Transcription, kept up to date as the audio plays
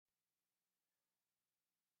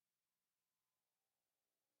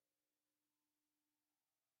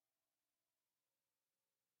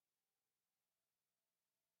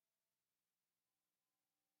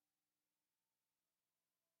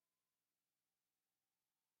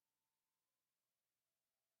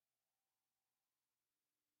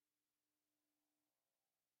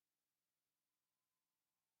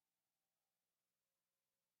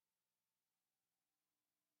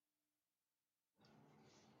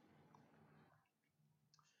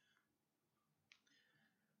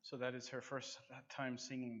So that is her first time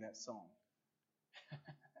singing that song.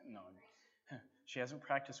 No, she hasn't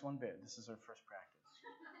practiced one bit. This is her first practice.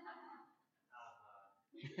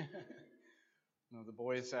 No, the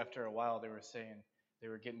boys, after a while, they were saying they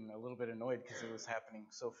were getting a little bit annoyed because it was happening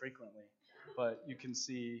so frequently. But you can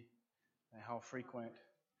see how frequent,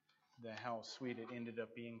 how sweet it ended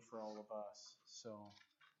up being for all of us. So,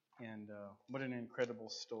 and what an incredible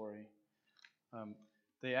story.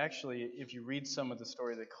 They actually, if you read some of the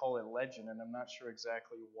story, they call it legend, and I'm not sure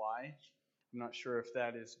exactly why. I'm not sure if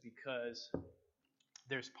that is because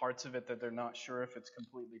there's parts of it that they're not sure if it's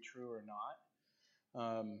completely true or not.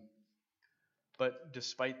 But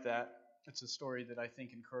despite that, it's a story that I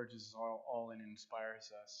think encourages us all and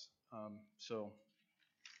inspires us. So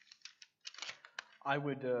I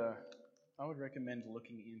would recommend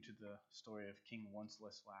looking into the story of King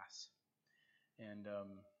Wenceslas. And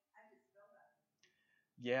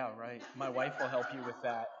yeah, right. My wife will help you with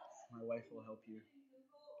that. My wife will help you.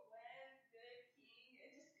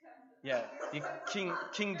 Yeah,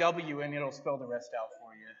 King W, and it'll spell the rest out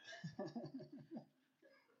for you.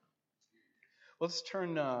 Let's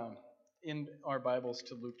turn in our Bibles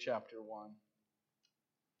to Luke chapter 1.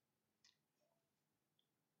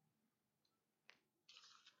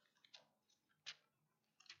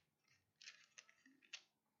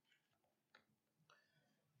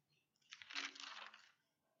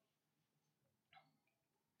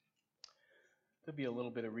 There'll be a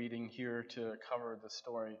little bit of reading here to cover the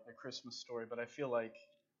story, the Christmas story, but I feel like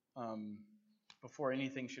before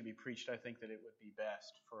anything should be preached, I think that it would be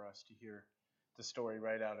best for us to hear the story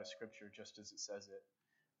right out of Scripture just as it says it.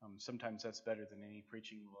 Sometimes that's better than any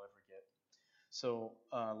preaching we'll ever get. So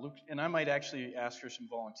Luke, and I might actually ask for some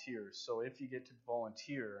volunteers. So if you get to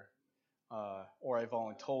volunteer, or I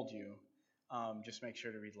voluntold you, just make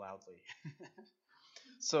sure to read loudly.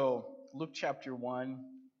 So Luke chapter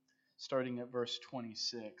 1, starting at verse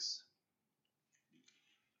 26.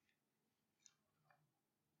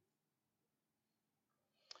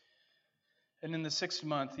 And in the 6th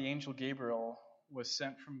month, the angel Gabriel was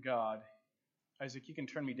sent from God. Isaac, you can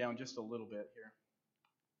turn me down just a little bit here.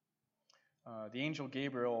 The angel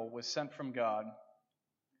Gabriel was sent from God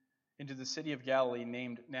into the city of Galilee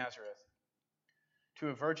named Nazareth, to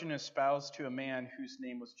a virgin espoused to a man whose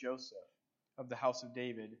name was Joseph, of the house of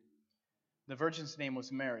David. The virgin's name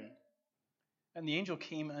was Mary. And the angel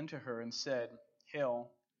came unto her and said, Hail,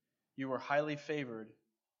 you are highly favored,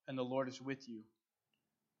 and the Lord is with you.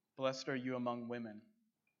 Blessed are you among women.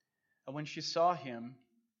 And when she saw him,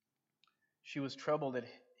 she was troubled at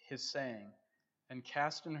his saying, and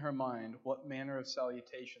cast in her mind what manner of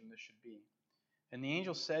salutation this should be. And the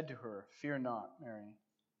angel said to her, Fear not, Mary,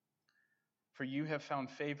 for you have found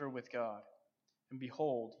favor with God. And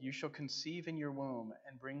behold, you shall conceive in your womb,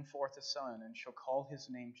 and bring forth a son, and shall call his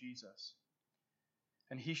name Jesus.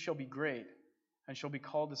 And he shall be great, and shall be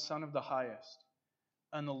called the Son of the Highest.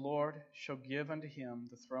 And the Lord shall give unto him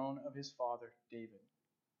the throne of his father David.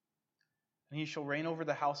 And he shall reign over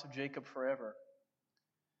the house of Jacob forever.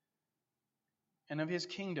 And of his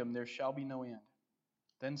kingdom there shall be no end.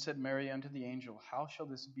 Then said Mary unto the angel, How shall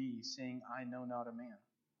this be, seeing I know not a man?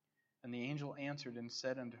 And the angel answered and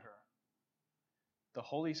said unto her, The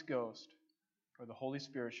Holy Ghost, or the Holy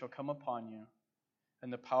Spirit, shall come upon you,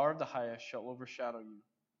 and the power of the highest shall overshadow you.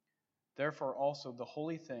 Therefore also the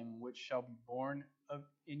holy thing which shall be born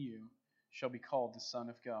in you shall be called the Son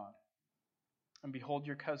of God. And behold,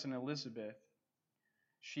 your cousin Elizabeth,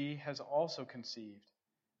 she has also conceived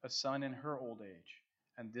a son in her old age,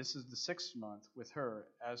 and this is the 6th month with her,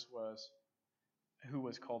 who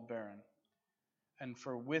was called barren. And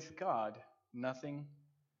for with God nothing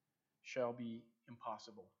shall be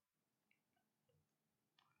impossible.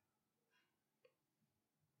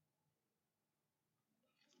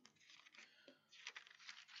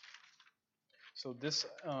 So this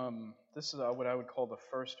is what I would call the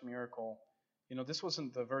first miracle. This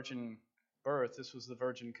wasn't the virgin birth, this was the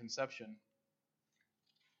virgin conception.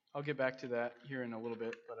 I'll get back to that here in a little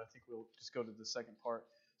bit, but I think we'll just go to the second part.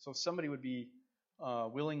 So if somebody would be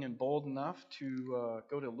willing and bold enough to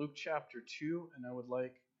go to Luke chapter 2, and I would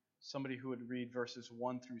like somebody who would read verses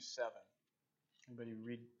 1 through 7. Anybody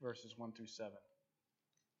read verses 1 through 7?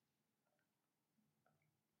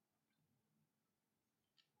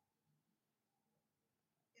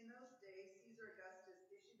 In those days, Caesar Augustus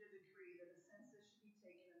issued a decree that a census should be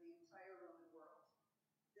taken in the entire Roman world.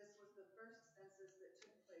 This was the first census that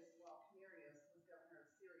took place while Quirinius was governor of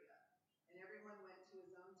Syria, and everyone went to his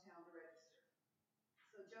own town to register.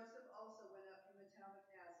 So Joseph also went up from the town of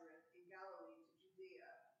Nazareth in Galilee to Judea,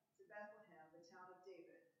 to Bethlehem, the town of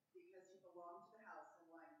David, because he belonged to the house and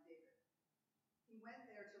line of David. He went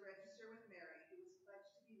there to register with Mary, who was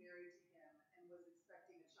pledged to be married to him and was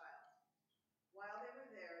expecting a child. While they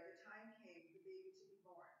were there, the time came for the baby to be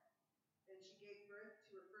born. Then she gave birth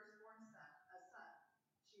to her firstborn son, a son.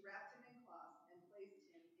 She wrapped him in cloths and placed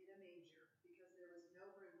him in a manger because there was no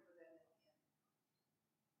room for them in the inn.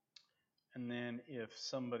 And then if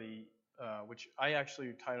somebody, which I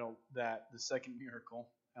actually titled that the second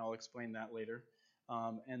miracle, and I'll explain that later.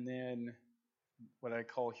 And then what I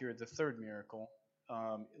call here the third miracle,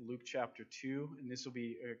 Luke chapter 2, and this will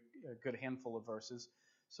be a good handful of verses,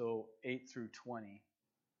 so 8 through 20.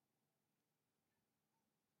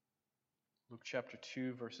 Luke chapter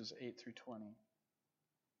 2, verses 8 through 20.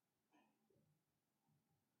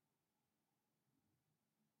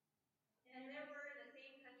 And there were in the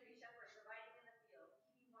same country shepherds abiding in the field,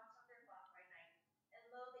 keeping watch on their flock by night. And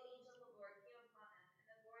lo, the angel of the Lord came upon them, and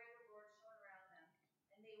the glory of the Lord shone around them,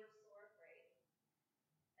 and they were sore afraid.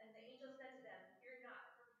 And the angel said to them, Fear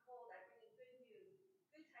not, for behold, I bring you good news,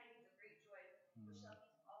 good tidings of great joy, which shall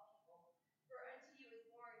be to all people. For unto you is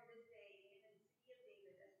born this day in the city of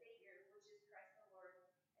David a Savior, which is Christ the Lord.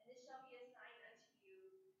 And this shall be a sign unto you: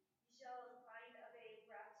 ye shall find a babe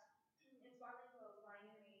wrapped in swaddling clothes, lying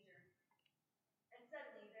in a manger. And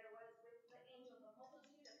suddenly there was with the angel the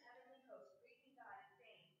multitude of heavenly hosts, praising God and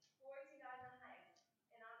saying, Glory to God in the highest,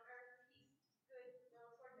 and on earth peace, good will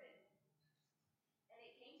toward men. And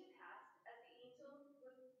it came to pass, as the angels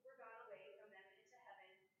were gone away from them into heaven,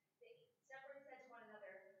 the shepherds said to one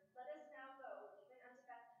another, Let us now go even unto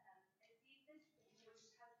Bethlehem, and see this thing which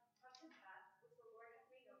has come to pass, which the Lord hath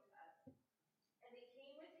made known to us. And they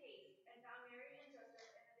came with haste, and found Mary and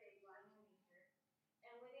Joseph and the babe lying in a manger.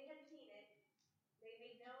 And when they had seen it, they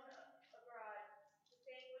made known abroad the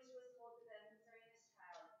saying which was told to them concerning this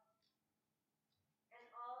child. And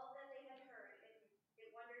all that they had heard,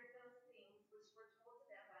 it wondered those things which were told to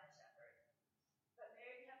them by the shepherds. But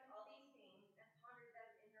Mary kept all these things and pondered them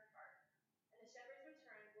in her heart. And the shepherds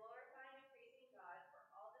returned, glorifying and praising God for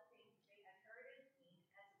all the things that they had heard and seen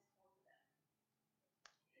as was told to them.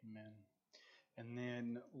 Amen. And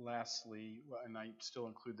then lastly, and I still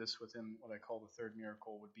include this within what I call the third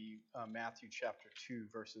miracle, would be Matthew chapter 2,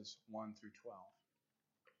 verses 1 through 12.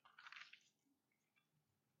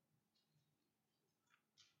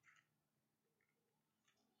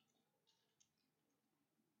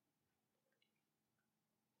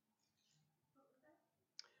 What was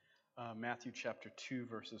that? Matthew chapter 2,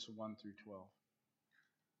 verses 1 through 12.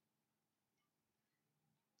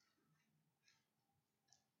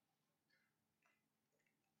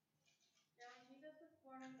 Now when Jesus was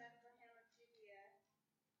born in Bethlehem of Judea,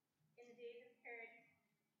 in the days of Herod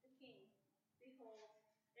the king, behold,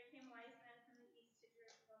 there came wise men from the east to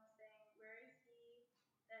Jerusalem, saying, Where is he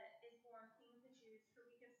that is born King of the Jews? For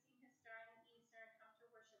we have seen his star in the east, and are come to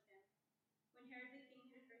worship him. When Herod the king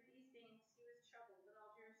had heard these things, he was troubled, and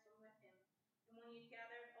all Jerusalem with him. And when he had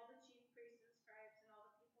gathered all the chief priests and scribes and all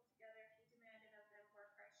the people together, he demanded of them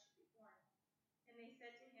where Christ should be born. And they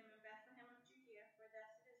said to him, In Bethlehem of Judea, for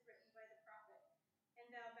thus it is written by the prophet, And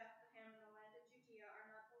thou, Bethlehem, in the land of Judea,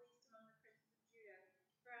 art not the least among the princes of Judah,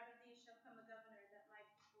 for out of thee shall come a governor that my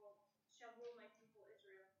people shall rule my people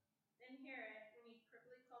Israel. Then Herod, when he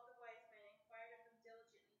privily called the wise men, inquired of them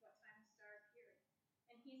diligently what time the star appeared.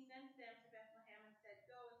 And he sent them to Bethlehem, and said,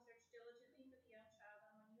 Go and search diligently for the young child,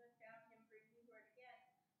 and when you have found him, bring me word again,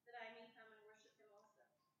 that I may come and worship him also.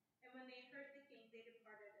 And when they heard the king, they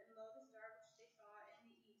departed, and lo, the star which they saw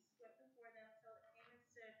in the east went before them till it came and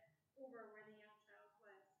stood over where the young child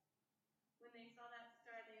was. When they saw that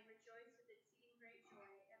star, they rejoiced with exceeding great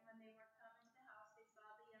joy. And when they were come into the house, they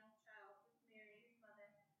saw the young child with Mary his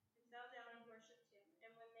mother, and fell down and worshipped him.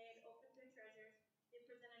 And when they had opened their treasures, they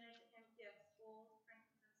presented unto him gifts, gold,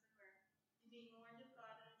 frankincense, and myrrh. And being warned of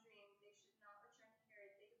God in a dream, they should not return to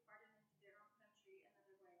Herod, they departed into their own country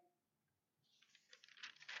another way.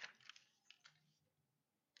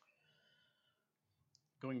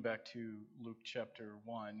 Going back to Luke chapter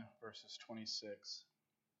 1, verses 26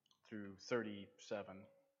 through 37.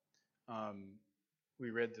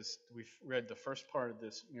 We've read the first part of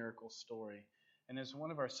this miracle story. And as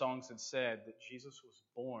one of our songs had said, that Jesus was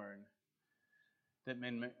born that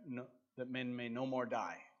men may no more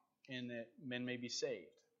die, and that men may be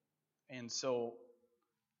saved. And so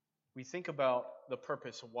we think about the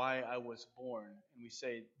purpose of why I was born, and we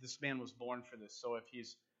say this man was born for this. So if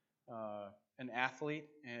he's an athlete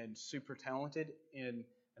and super talented in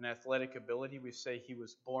an athletic ability, we say he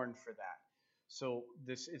was born for that. So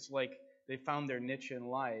it's like they found their niche in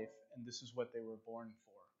life, and this is what they were born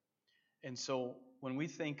for. And so when we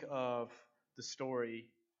think of the story,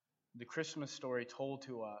 the Christmas story told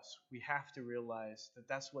to us, we have to realize that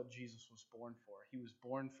that's what Jesus was born for. He was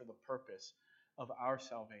born for the purpose of our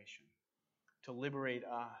salvation, to liberate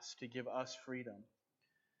us, to give us freedom.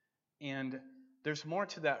 And there's more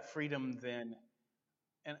to that freedom than,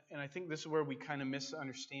 and I think this is where we kind of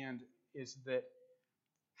misunderstand, is that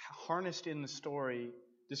harnessed in the story,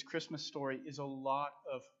 this Christmas story, is a lot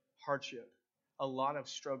of hardship, a lot of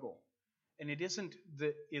struggle. And it isn't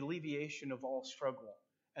the alleviation of all struggle.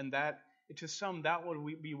 And that, to some, that would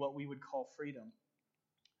be what we would call freedom.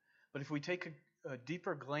 But if we take a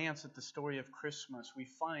deeper glance at the story of Christmas, we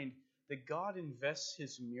find that God invests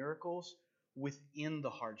His miracles within the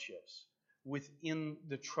hardships, within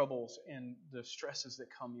the troubles and the stresses that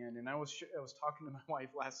come in. And I was talking to my wife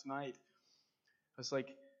last night. I was like,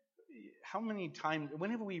 how many times,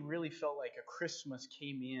 when have we really felt like a Christmas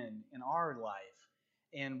came in our life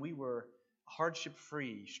and we were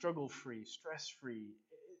hardship-free, struggle-free, stress-free?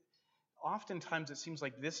 Oftentimes it seems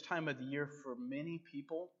like this time of the year for many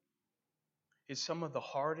people is some of the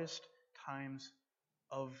hardest times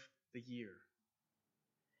of the year.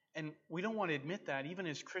 And we don't want to admit that, even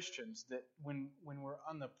as Christians, that when we're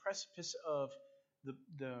on the precipice of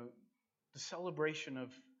the celebration of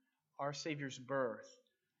our Savior's birth,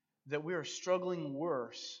 that we are struggling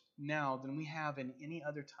worse now than we have in any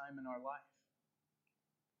other time in our life.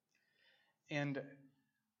 And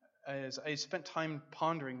as I spent time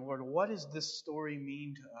pondering, Lord, what does this story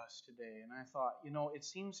mean to us today? And I thought, it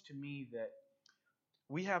seems to me that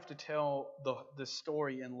we have to tell the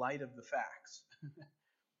story in light of the facts.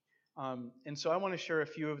 And so I want to share a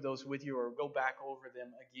few of those with you, or go back over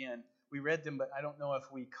them again. We read them, but I don't know if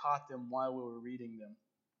we caught them while we were reading them.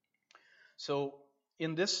 So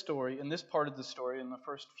in this story, in this part of the story, in the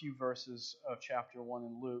first few verses of chapter 1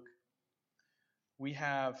 in Luke, we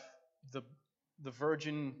have the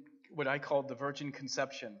virgin, what I call the virgin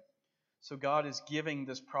conception. So God is giving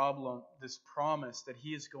this promise that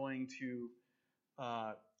He is going to,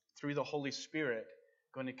 through the Holy Spirit,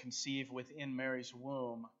 going to conceive within Mary's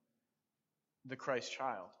womb the Christ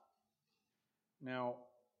child. Now,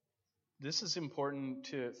 this is important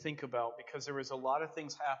to think about because there was a lot of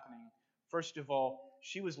things happening. First of all,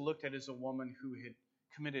 she was looked at as a woman who had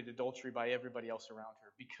committed adultery by everybody else around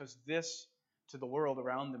her, because this, to the world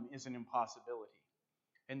around them, is an impossibility.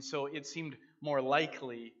 And so it seemed more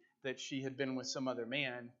likely that she had been with some other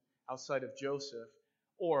man outside of Joseph,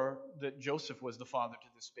 or that Joseph was the father to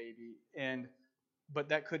this baby, but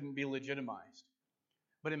that couldn't be legitimized.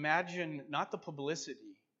 But imagine not the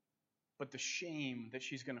publicity, but the shame that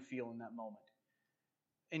she's going to feel in that moment.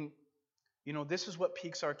 And, this is what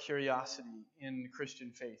piques our curiosity in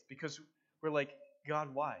Christian faith, because we're like, God,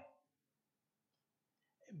 why?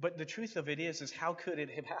 But the truth of it is how could it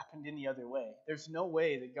have happened any other way? There's no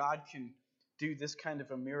way that God can do this kind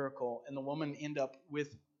of a miracle and the woman end up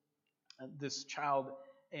with this child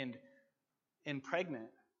and pregnant,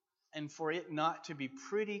 and for it not to be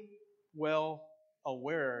pretty well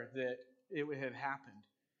aware that it had happened.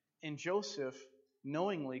 And Joseph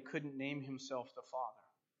knowingly couldn't name himself the father.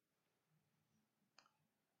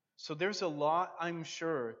 So there's a lot, I'm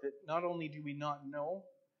sure, that not only do we not know,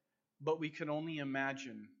 but we can only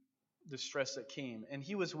imagine the stress that came. And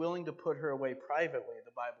he was willing to put her away privately,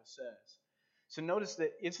 the Bible says. So notice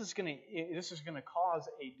that this is going to cause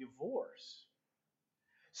a divorce,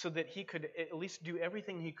 so that he could at least do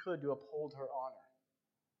everything he could to uphold her honor.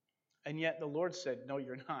 And yet the Lord said, no,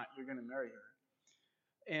 you're not. You're going to marry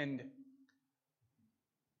her. And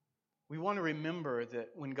we want to remember that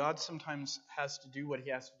when God sometimes has to do what He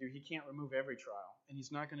has to do, He can't remove every trial. And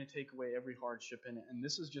He's not going to take away every hardship in it. And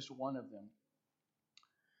this is just one of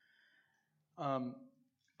them.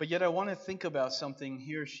 But yet I want to think about something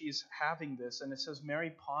here. She's having this, and it says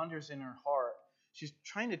Mary ponders in her heart. She's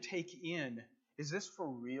trying to take in, is this for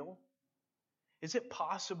real? Is it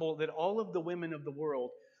possible that all of the women of the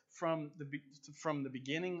world, from the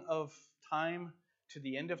beginning of time to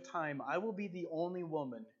the end of time, I will be the only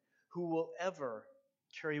woman who will ever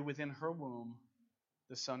carry within her womb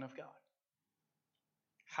the Son of God?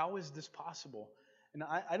 How is this possible? And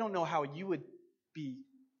I don't know how you would be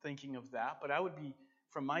thinking of that, but I would be,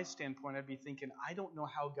 from my standpoint, I'd be thinking, I don't know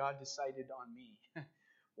how God decided on me.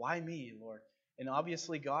 Why me, Lord? And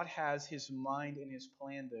obviously God has His mind and His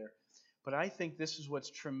plan there. But I think this is what's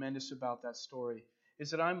tremendous about that story,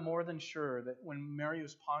 is that I'm more than sure that when Mary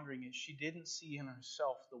was pondering it, she didn't see in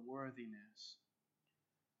herself the worthiness,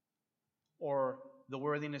 or the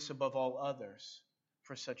worthiness above all others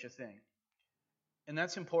for such a thing. And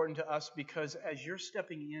that's important to us, because as you're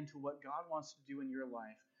stepping into what God wants to do in your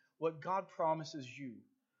life, what God promises you,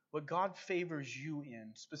 what God favors you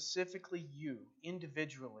in, specifically you,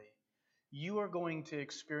 individually, you are going to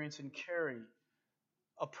experience and carry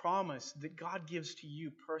a promise that God gives to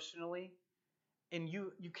you personally, and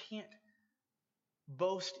you can't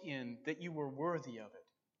boast in that you were worthy of it.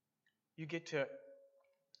 You get to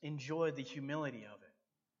enjoy the humility of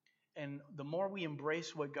it. And the more we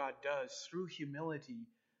embrace what God does through humility,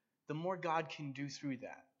 the more God can do through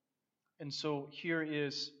that. And so here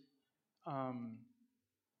is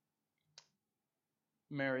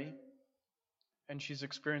Mary, and she's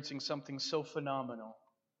experiencing something so phenomenal.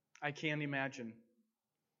 I can't imagine.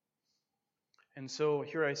 And so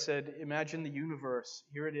here I said, imagine the universe.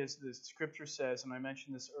 Here it is, the scripture says, and I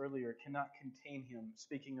mentioned this earlier, cannot contain him,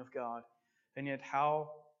 speaking of God. And yet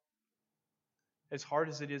as hard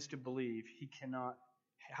as it is to believe,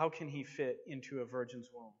 how can he fit into a virgin's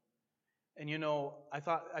womb? And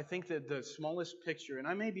I think that the smallest picture, and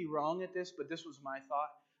I may be wrong at this, but this was my thought.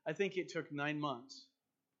 I think it took 9 months.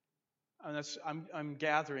 And I'm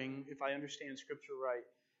gathering if I understand Scripture right.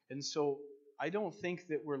 And so I don't think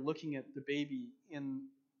that we're looking at the baby in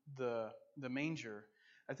the manger.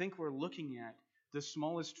 I think we're looking at the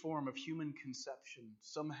smallest form of human conception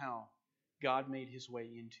somehow God made his way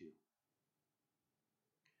into.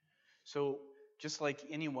 So just like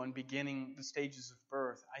anyone beginning the stages of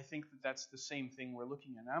birth, I think that that's the same thing we're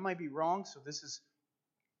looking at. Now, I might be wrong, so this is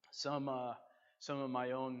some of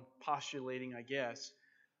my own postulating, I guess.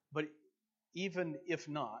 But even if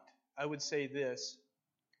not, I would say this.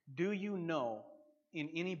 Do you know in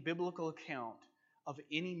any biblical account of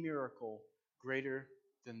any miracle greater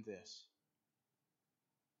than this?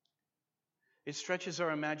 It stretches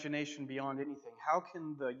our imagination beyond anything. How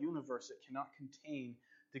can the universe that cannot contain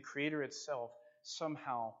the Creator itself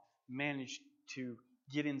somehow manage to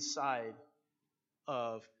get inside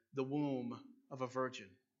of the womb of a virgin?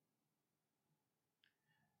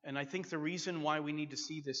 And I think the reason why we need to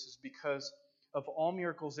see this is because of all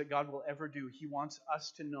miracles that God will ever do, He wants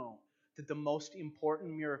us to know that the most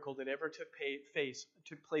important miracle that ever took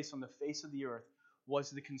place on the face of the earth was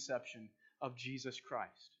the conception of Jesus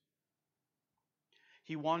Christ.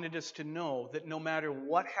 He wanted us to know that no matter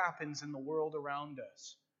what happens in the world around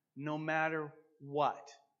us, no matter what,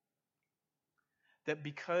 that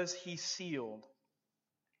because He sealed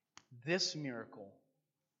this miracle,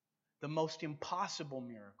 the most impossible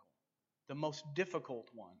miracle, the most difficult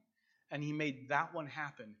one, and He made that one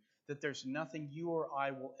happen, that there's nothing you or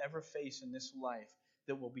I will ever face in this life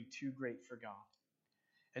that will be too great for God.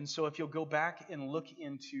 And so if you'll go back and look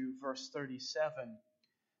into verse 37,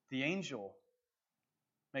 the angel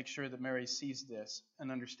makes sure that Mary sees this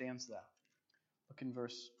and understands that. Look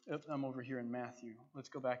in I'm over here in Matthew. Let's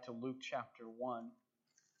go back to Luke chapter 1.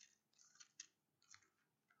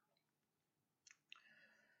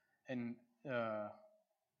 And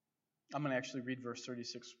I'm going to actually read verse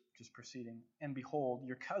 36, just proceeding. And behold,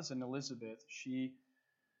 your cousin Elizabeth, she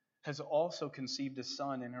has also conceived a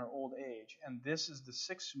son in her old age, and this is the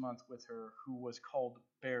 6th month with her who was called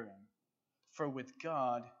barren. For with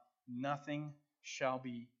God nothing shall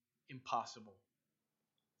be impossible.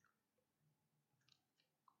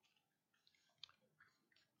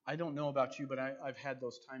 I don't know about you, but I've had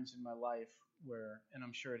those times in my life where, and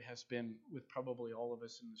I'm sure it has been with probably all of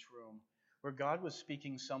us in this room, where God was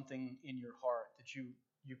speaking something in your heart that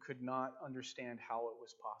you could not understand how it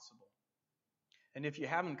was possible. And if you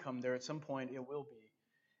haven't come there, at some point it will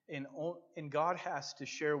be. And God has to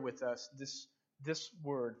share with us this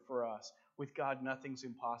word for us. With God, nothing's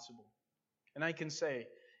impossible. And I can say,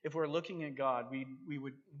 if we're looking at God, we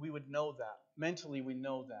would know that. Mentally, we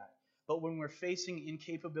know that. But when we're facing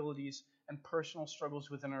incapabilities and personal struggles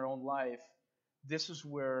within our own life, this is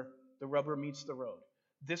where the rubber meets the road.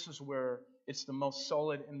 This is where it's the most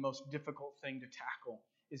solid and most difficult thing to tackle.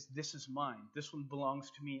 This is mine. This one belongs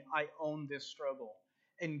to me. I own this struggle.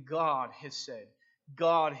 And God has said,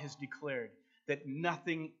 God has declared that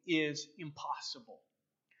nothing is impossible.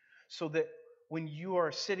 So that when you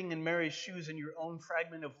are sitting in Mary's shoes in your own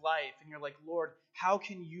fragment of life, and you're like, Lord, how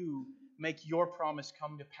can you make your promise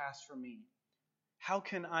come to pass for me? How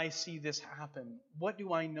can I see this happen? What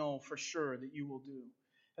do I know for sure that you will do?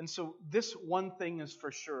 And so this one thing is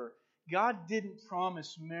for sure. God didn't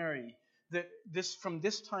promise Mary that from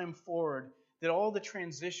this time forward, that all the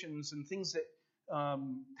transitions and things that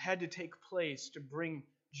had to take place to bring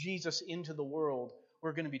Jesus into the world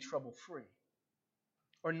were going to be trouble-free,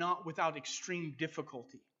 or not without extreme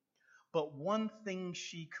difficulty. But one thing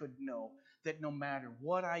she could know, that no matter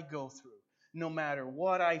what I go through, no matter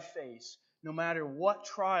what I face, no matter what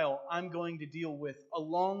trial I'm going to deal with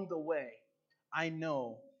along the way, I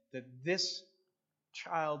know that this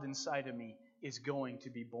child inside of me is going to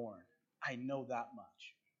be born. I know that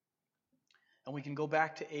much. And we can go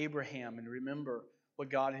back to Abraham and remember what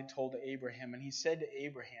God had told to Abraham. And he said to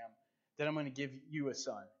Abraham that I'm going to give you a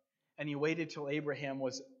son. And he waited till Abraham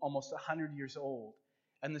was almost 100 years old.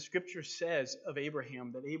 And the scripture says of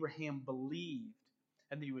Abraham that Abraham believed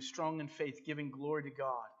and that he was strong in faith, giving glory to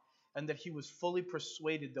God, and that he was fully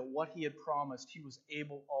persuaded that what he had promised, he was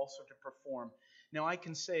able also to perform. Now I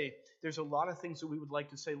can say there's a lot of things that we would like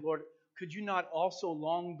to say, Lord, could you not also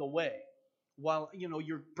along the way, while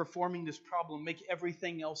you're performing this problem, make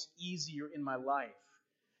everything else easier in my life?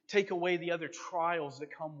 Take away the other trials that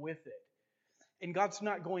come with it. And God's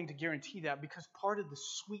not going to guarantee that, because part of the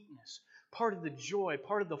sweetness, part of the joy,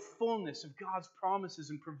 part of the fullness of God's promises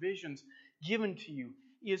and provisions given to you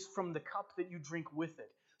is from the cup that you drink with it.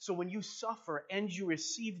 So when you suffer and you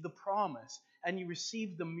receive the promise and you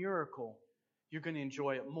receive the miracle, you're going to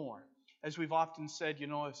enjoy it more. As we've often said,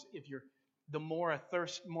 if you're the more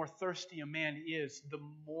thirsty a man is, the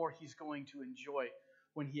more he's going to enjoy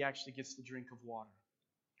when he actually gets the drink of water.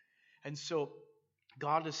 And so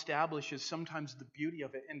God establishes sometimes the beauty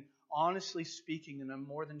of it. And honestly speaking, and I'm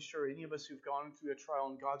more than sure any of us who've gone through a trial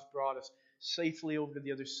and God's brought us safely over to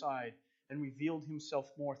the other side and revealed himself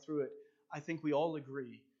more through it, I think we all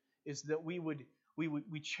agree, is that we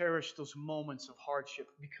cherish those moments of hardship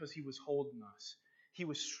because he was holding us. He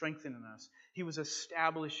was strengthening us. He was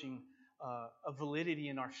establishing a validity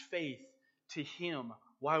in our faith to him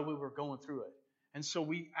while we were going through it. And so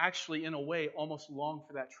we actually, in a way, almost long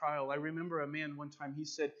for that trial. I remember a man one time, he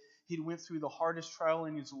said he went through the hardest trial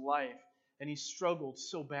in his life, and he struggled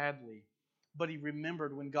so badly. But he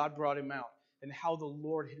remembered when God brought him out and how the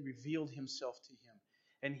Lord had revealed himself to him.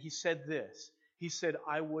 And he said this. He said,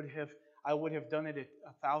 I would have done it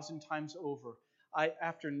 1,000 times over.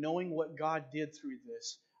 After knowing what God did through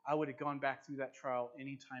this, I would have gone back through that trial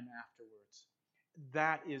any time afterwards.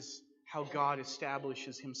 That is how God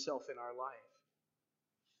establishes himself in our life.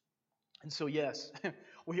 And so, yes,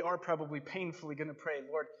 we are probably painfully going to pray,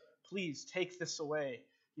 Lord, please take this away.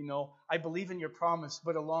 I believe in your promise,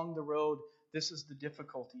 but along the road, this is the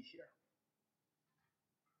difficulty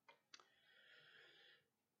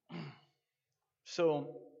here.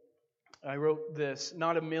 So I wrote this,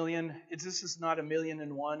 not a million. This is not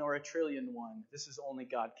 1,000,001 or 1,000,000,001. This is only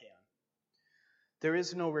God can. There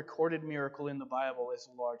is no recorded miracle in the Bible as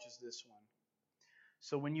large as this one.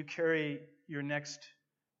 So when you carry your next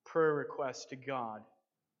prayer request to God,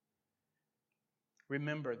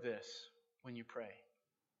 remember this when you pray.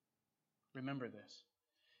 Remember this.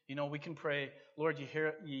 We can pray, Lord, you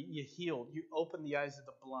healed, you opened the eyes of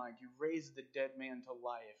the blind, you raised the dead man to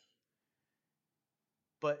life.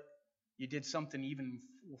 But you did something even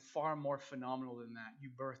far more phenomenal than that. You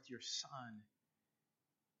birthed your son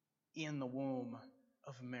in the womb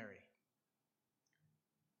of Mary.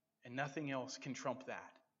 And nothing else can trump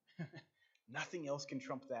that. Nothing else can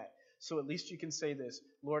trump that. So at least you can say this,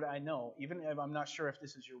 Lord, I know, even if I'm not sure if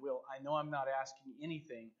this is your will, I know I'm not asking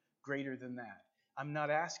anything greater than that. I'm not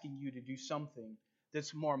asking you to do something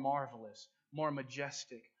that's more marvelous, more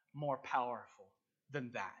majestic, more powerful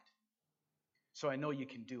than that. So I know you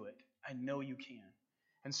can do it. I know you can.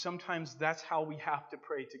 And sometimes that's how we have to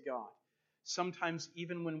pray to God. Sometimes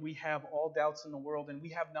even when we have all doubts in the world and we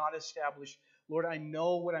have not established, Lord, I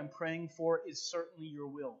know what I'm praying for is certainly your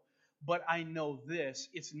will. But I know this,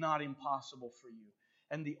 it's not impossible for you.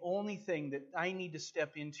 And the only thing that I need to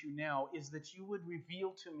step into now is that you would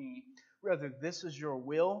reveal to me whether this is your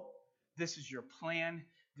will, this is your plan,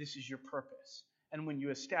 this is your purpose. And when you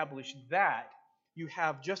establish that, you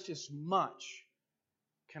have just as much,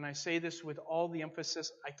 can I say this with all the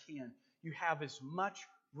emphasis I can, you have as much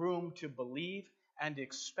room to believe and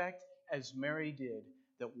expect as Mary did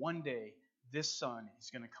that one day this son is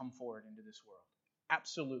going to come forward into this world.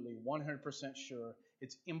 Absolutely, 100% sure.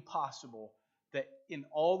 It's impossible that in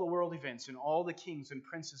all the world events, and all the kings and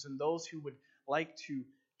princes and those who would like to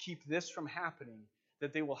keep this from happening,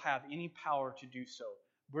 that they will have any power to do so.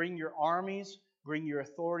 Bring your armies, bring your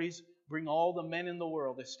authorities, bring all the men in the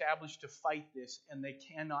world established to fight this, and they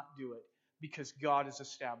cannot do it because God has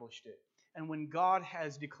established it. And when God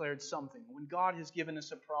has declared something, when God has given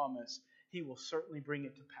us a promise, He will certainly bring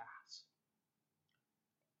it to pass.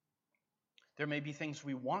 There may be things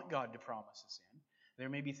we want God to promise us in. There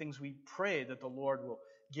may be things we pray that the Lord will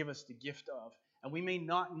give us the gift of. And we may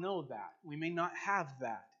not know that. We may not have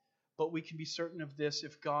that. But we can be certain of this: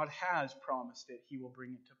 if God has promised it, He will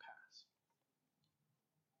bring it to pass.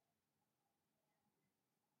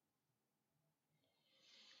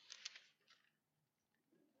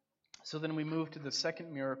 So then we move to the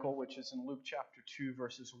second miracle, which is in Luke chapter 2,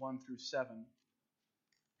 verses 1 through 7.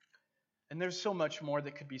 And there's so much more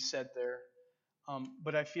that could be said there.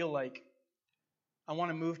 But I feel like I want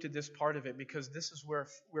to move to this part of it because this is where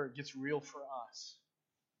it gets real for us.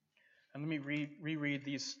 And let me reread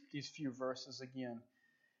these few verses again.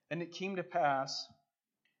 And it came to pass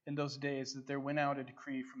in those days that there went out a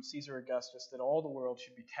decree from Caesar Augustus that all the world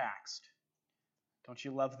should be taxed. Don't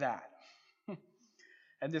you love that?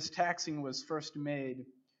 And this taxing was first made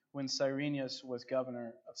when Cyrenius was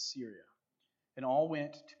governor of Syria. And all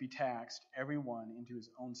went to be taxed, every one into his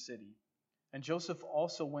own city. And Joseph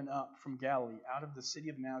also went up from Galilee out of the city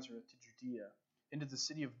of Nazareth to Judea, into the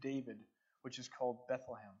city of David, which is called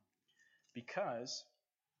Bethlehem, because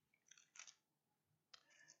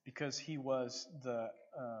he was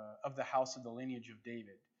of the house of the lineage of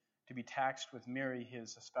David, to be taxed with Mary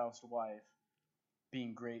his espoused wife,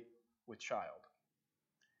 being great with child.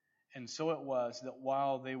 And so it was that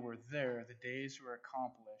while they were there, the days were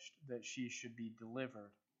accomplished that she should be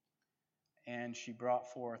delivered. And she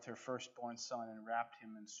brought forth her firstborn son and wrapped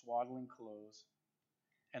him in swaddling clothes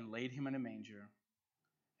and laid him in a manger,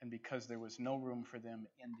 and because there was no room for them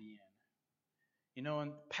in the inn. You know,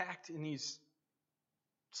 and packed in these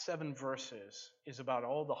 7 verses is about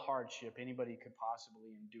all the hardship anybody could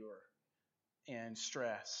possibly endure, and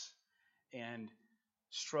stress, and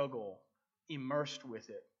struggle, immersed with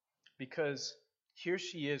it. Because here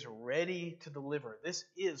she is ready to deliver. This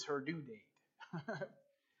is her due date.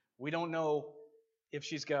 We don't know if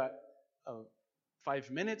she's got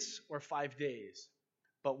 5 minutes or 5 days,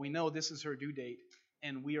 but we know this is her due date,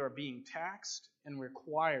 and we are being taxed and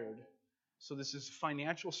required. So this is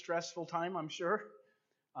financial stressful time, I'm sure.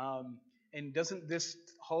 And doesn't this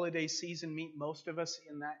holiday season meet most of us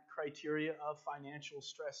in that criteria of financial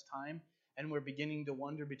stress time? And we're beginning to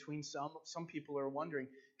wonder between some people are wondering,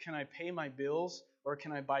 can I pay my bills or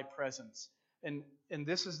can I buy presents? And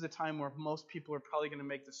this is the time where most people are probably going to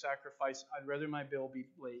make the sacrifice. I'd rather my bill be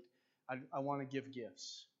late. I want to give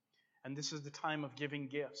gifts. And this is the time of giving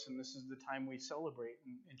gifts. And this is the time we celebrate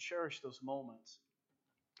and cherish those moments.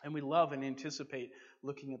 And we love and anticipate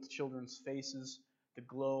looking at the children's faces, the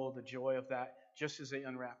glow, the joy of that, just as they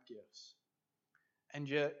unwrap gifts. And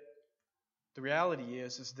yet, the reality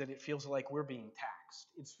is that it feels like we're being taxed.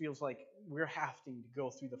 It feels like we're having to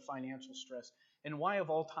go through the financial stress. And why of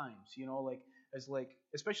all times? You know,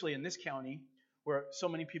 especially in this county where so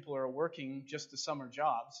many people are working just the summer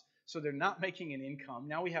jobs, so they're not making an income.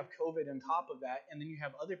 Now we have COVID on top of that, and then you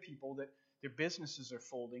have other people that their businesses are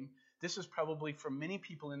folding. This is probably for many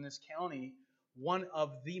people in this county one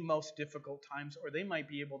of the most difficult times, or they might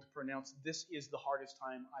be able to pronounce this is the hardest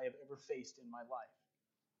time I have ever faced in my life.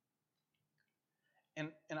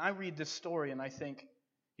 And I read this story and I think,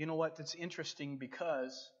 you know what, that's interesting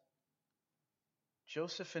because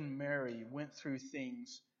Joseph and Mary went through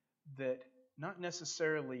things that not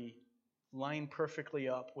necessarily line perfectly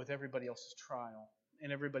up with everybody else's trial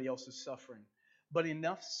and everybody else's suffering, but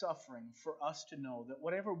enough suffering for us to know that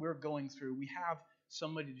whatever we're going through, we have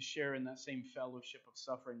somebody to share in that same fellowship of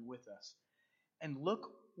suffering with us. And look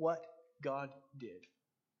what God did.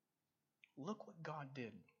 Look what God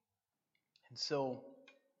did. And so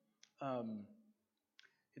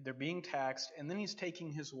they're being taxed, and then he's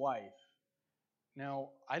taking his wife. Now,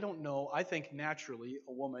 I don't know. I think naturally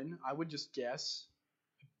a woman, I would just guess,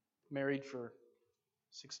 married for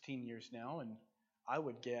 16 years now, and I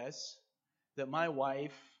would guess that my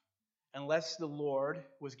wife, unless the Lord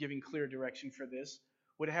was giving clear direction for this,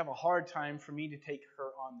 would have a hard time for me to take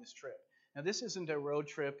her on this trip. Now, this isn't a road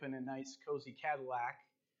trip in a nice, cozy Cadillac,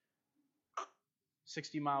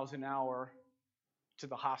 60 miles an hour to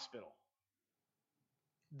the hospital.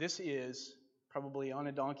 This is probably on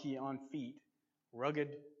a donkey on feet,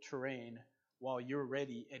 rugged terrain, while you're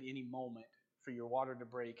ready at any moment for your water to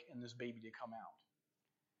break and this baby to come out.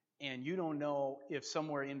 And you don't know if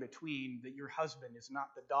somewhere in between that your husband is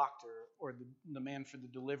not the doctor or the man for the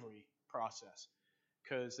delivery process,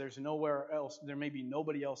 because there's nowhere else, there may be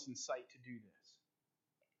nobody else in sight to do this.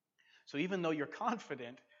 So even though you're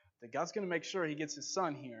confident that God's going to make sure he gets his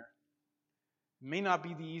son here, it may not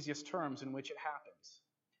be the easiest terms in which it happens.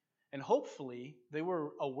 And hopefully they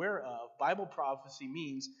were aware of Bible prophecy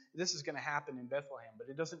means this is going to happen in Bethlehem, but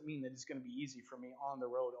it doesn't mean that it's going to be easy for me on the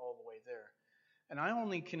road all the way there. And I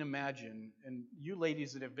only can imagine, and you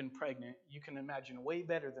ladies that have been pregnant, you can imagine way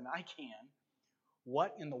better than I can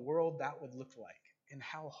what in the world that would look like and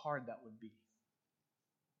how hard that would be.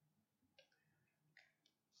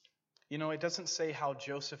 You know, it doesn't say how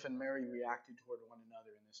Joseph and Mary reacted toward one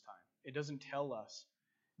another in this time. It doesn't tell us.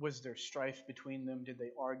 Was there strife between them? Did they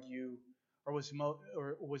argue? Or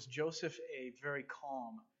was Joseph a very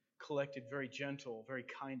calm, collected, very gentle, very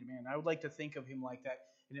kind man? I would like to think of him like that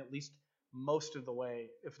in at least most of the way,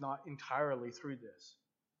 if not entirely through this.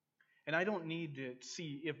 And I don't need to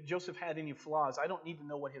see if Joseph had any flaws. I don't need to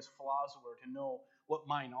know what his flaws were to know what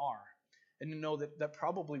mine are. And to know that that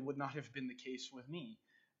probably would not have been the case with me.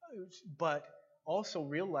 But also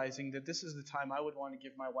realizing that this is the time I would want to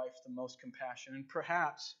give my wife the most compassion. And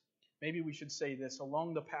perhaps, maybe we should say this,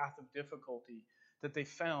 along the path of difficulty, that they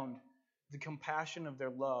found the compassion of their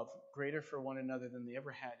love greater for one another than they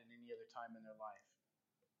ever had in any other time in their life.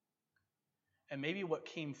 And maybe what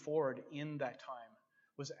came forward in that time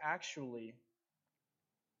was actually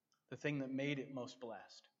the thing that made it most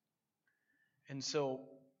blessed. And so,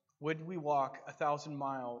 would we walk 1,000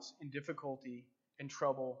 miles in difficulty and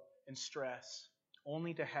trouble and stress,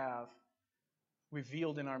 only to have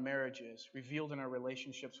revealed in our marriages, revealed in our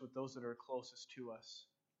relationships with those that are closest to us,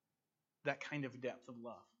 that kind of depth of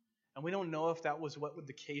love? And we don't know if that was what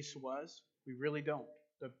the case was. We really don't.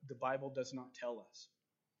 The Bible does not tell us.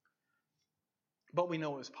 But we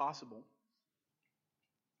know it was possible.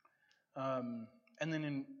 And then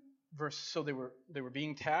in verse, so they were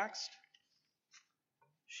being taxed.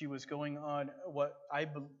 She was going on what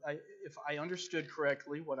if I understood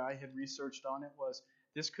correctly, what I had researched on it was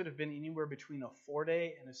this could have been anywhere between a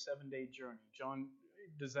 4-day and a 7-day journey. John,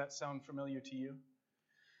 does that sound familiar to you?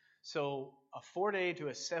 So a 4-day to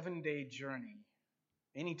a 7-day journey,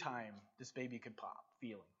 anytime this baby could pop,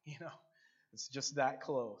 feeling, it's just that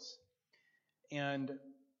close. And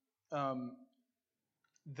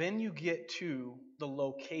then you get to the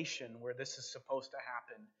location where this is supposed to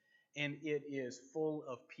happen, and it is full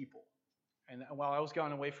of people. And while I was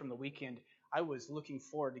gone away from the weekend, I was looking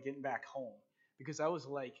forward to getting back home, because I was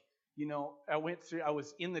like, I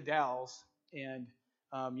was in the Dalles, and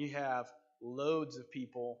you have loads of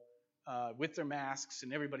people with their masks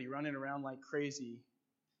and everybody running around like crazy.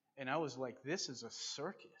 And I was like, this is a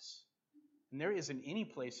circus. And there isn't any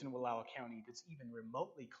place in Wallowa County that's even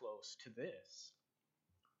remotely close to this.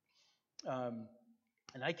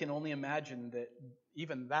 And I can only imagine that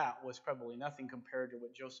even that was probably nothing compared to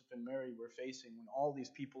what Joseph and Mary were facing when all these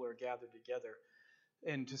people are gathered together.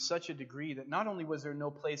 And to such a degree that not only was there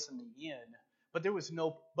no place in the inn, but there was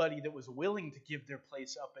nobody that was willing to give their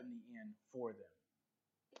place up in the inn for them.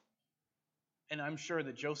 And I'm sure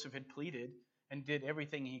that Joseph had pleaded and did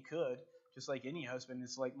everything he could, just like any husband.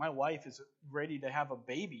 It's like, my wife is ready to have a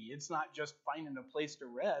baby. It's not just finding a place to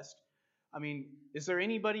rest. I mean, is there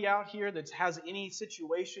anybody out here that has any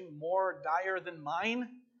situation more dire than mine?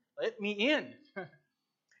 Let me in.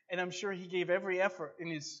 And I'm sure he gave every effort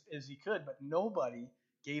as he could, but nobody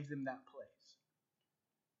gave them that place.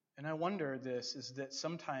 And I wonder is that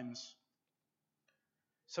sometimes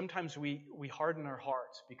we harden our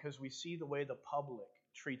hearts because we see the way the public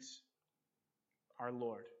treats our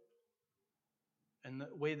Lord and the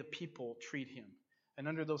way the people treat him. And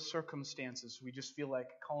under those circumstances, we just feel like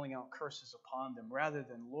calling out curses upon them rather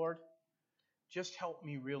than, Lord, just help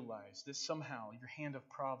me realize that somehow your hand of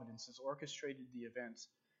providence has orchestrated the events,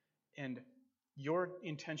 and your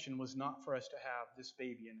intention was not for us to have this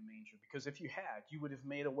baby in a manger, because if you had, you would have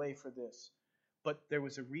made a way for this. But there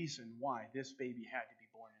was a reason why this baby had to be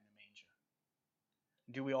born in a manger.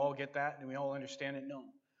 Do we all get that? Do we all understand it? No,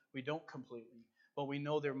 we don't completely. But we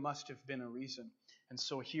know there must have been a reason. And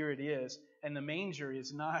so here it is. And the manger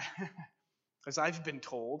is not, as I've been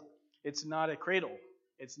told, it's not a cradle.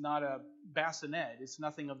 It's not a bassinet. It's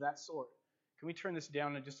nothing of that sort. Can we turn this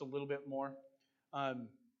down just a little bit more?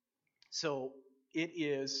 So it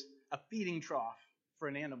is a feeding trough for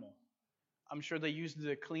an animal. I'm sure they used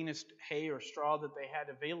the cleanest hay or straw that they had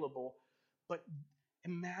available. But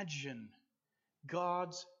imagine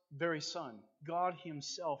God's very Son, God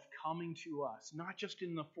himself coming to us, not just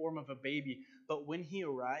in the form of a baby, but when he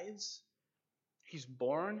arrives, he's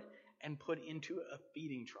born and put into a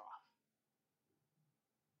feeding trough.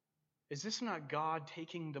 Is this not God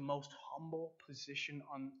taking the most humble position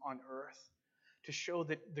on earth to show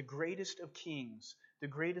that the greatest of kings, the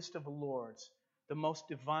greatest of lords, the most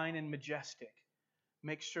divine and majestic,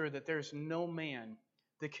 makes sure that there's no man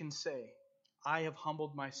that can say, I have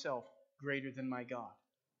humbled myself greater than my God.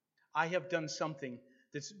 I have done something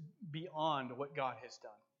that's beyond what God has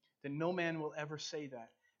done. That no man will ever say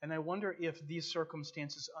that. And I wonder if these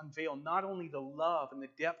circumstances unveil not only the love and the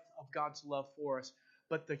depth of God's love for us,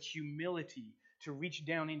 but the humility to reach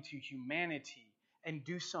down into humanity and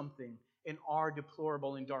do something in our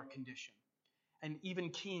deplorable and dark condition. And even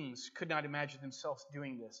kings could not imagine themselves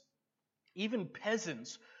doing this. Even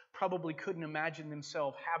peasants probably couldn't imagine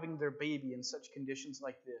themselves having their baby in such conditions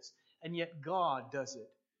like this. And yet God does it.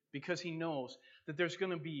 Because he knows that there's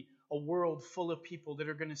going to be a world full of people that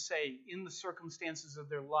are going to say, in the circumstances of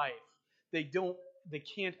their life, they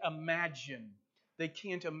can't imagine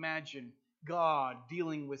God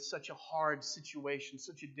dealing with such a hard situation,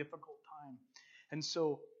 such a difficult time. And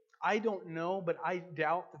so I don't know, but I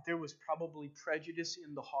doubt that there was probably prejudice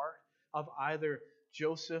in the heart of either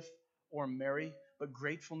Joseph or Mary, but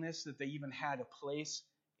gratefulness that they even had a place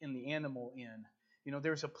in the animal inn. You know,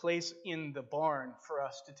 there's a place in the barn for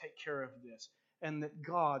us to take care of this, and that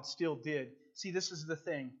God still did. See, this is the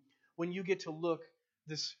thing. When you get to look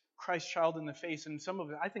this Christ child in the face, and some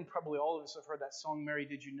of it, I think probably all of us have heard that song, Mary,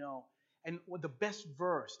 Did You Know? And the best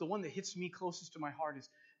verse, the one that hits me closest to my heart is,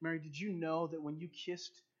 Mary, did you know that when you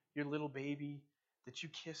kissed your little baby, that you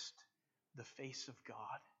kissed the face of God?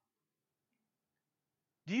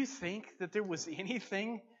 Do you think that there was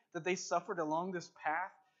anything that they suffered along this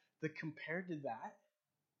path that compared to that?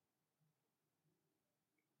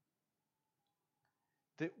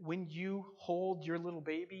 That when you hold your little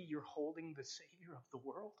baby, you're holding the Savior of the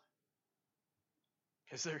world?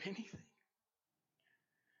 Is there anything?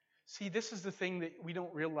 See, this is the thing that we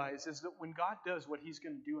don't realize, is that when God does what He's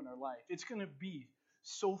going to do in our life, it's going to be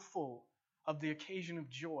so full of the occasion of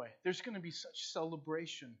joy. There's going to be such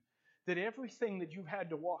celebration that everything that you've had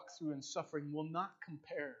to walk through in suffering will not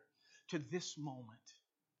compare to this moment.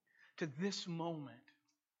 To this moment.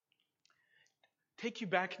 Take you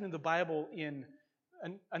back into the Bible in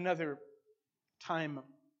another time.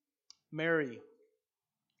 Mary,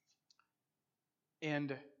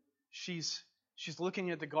 and she's looking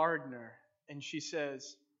at the gardener, and she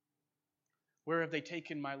says, "Where have they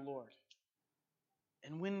taken my Lord?"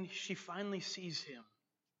 And when she finally sees him,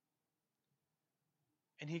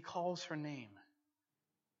 and he calls her name,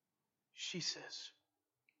 she says,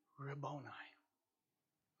 "Rabboni,"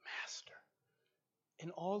 Master.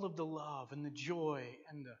 And all of the love and the joy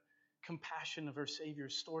and the compassion of her Savior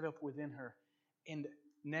stored up within her. And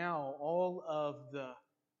now all of the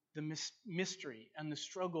mystery and the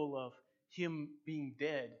struggle of him being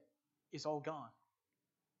dead is all gone.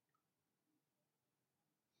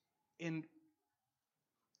 And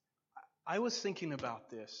I was thinking about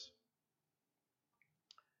this.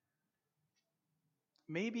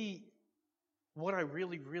 Maybe what I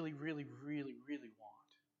really, really, really, really, really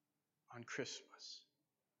want on Christmas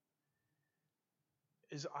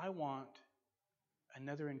is I want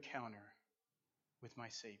another encounter with my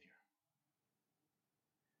Savior.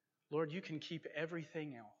 Lord, you can keep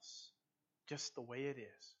everything else just the way it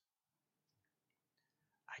is.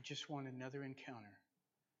 I just want another encounter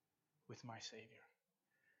with my Savior.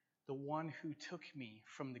 The one who took me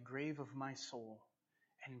from the grave of my soul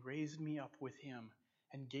and raised me up with him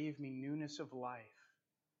and gave me newness of life.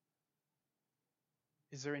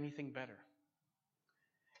 Is there anything better?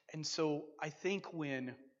 And so I think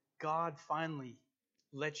when God finally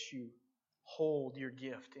lets you hold your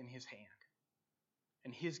gift in His hand,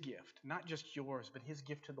 and His gift, not just yours, but His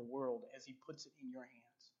gift to the world as He puts it in your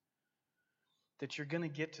hands, that you're going to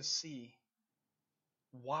get to see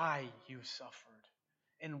why you suffered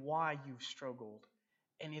and why you've struggled.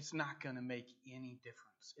 And it's not going to make any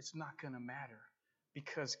difference. It's not going to matter,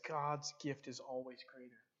 because God's gift is always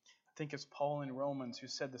greater. I think it's Paul in Romans who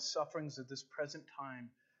said the sufferings of this present time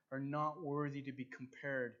are not worthy to be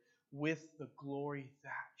compared with the glory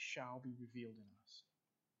that shall be revealed in us.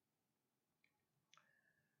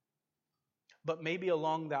 But maybe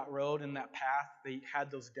along that road and that path, they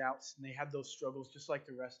had those doubts and they had those struggles just like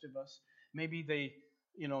the rest of us. Maybe they,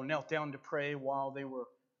 knelt down to pray while they were,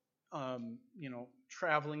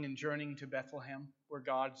 traveling and journeying to Bethlehem, where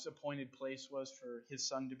God's appointed place was for His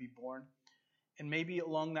Son to be born. And maybe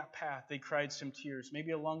along that path, they cried some tears.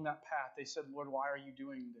 Maybe along that path, they said, "Lord, why are you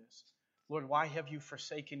doing this? Lord, why have you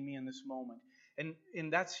forsaken me in this moment?" And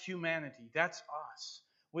that's humanity. That's us.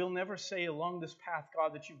 We'll never say along this path,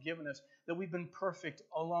 God, that you've given us, that we've been perfect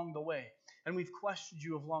along the way. And we've questioned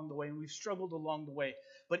you along the way, and we've struggled along the way.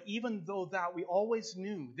 But even though that, we always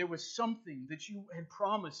knew there was something that you had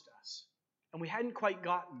promised us, and we hadn't quite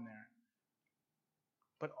gotten there.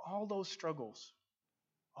 But all those struggles,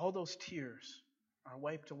 all those tears are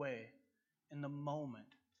wiped away in the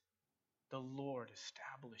moment the Lord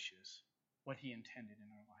establishes what He intended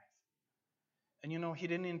in our life. And He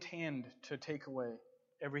didn't intend to take away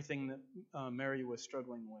everything that Mary was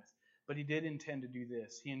struggling with. But He did intend to do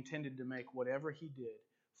this. He intended to make whatever He did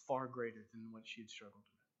far greater than what she had struggled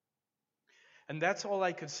with. And that's all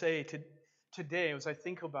I could say today as I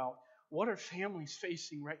think about what are families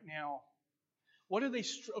facing right now? What are they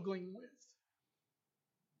struggling with?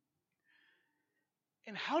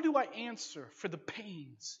 And how do I answer for the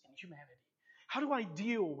pains in humanity? How do I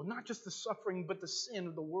deal with not just the suffering, but the sin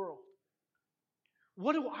of the world?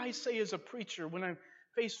 What do I say as a preacher when I'm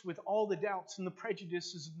faced with all the doubts and the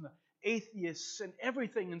prejudices and the atheists and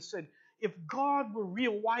everything, and said, if God were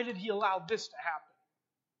real, why did he allow this to happen?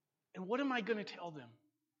 And what am I going to tell them?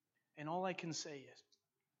 And all I can say is,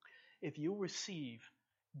 if you receive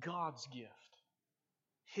God's gift,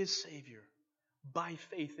 his Savior, by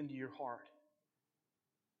faith into your heart,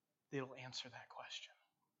 they'll answer that question.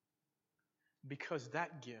 Because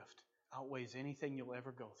that gift outweighs anything you'll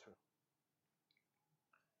ever go through.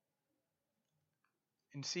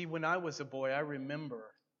 And see, when I was a boy, I remember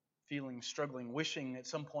struggling, wishing at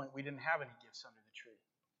some point we didn't have any gifts under the tree.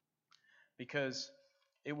 Because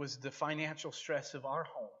it was the financial stress of our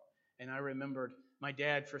home. And I remembered my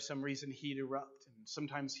dad, for some reason, he'd erupt. And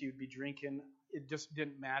sometimes he would be drinking. It just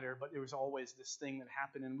didn't matter. But there was always this thing that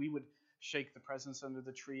happened. And we would shake the presents under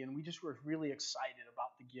the tree. And we just were really excited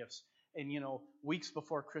about the gifts. And, weeks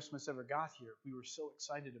before Christmas ever got here, we were so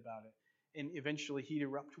excited about it. And eventually he'd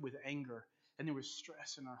erupt with anger. And there was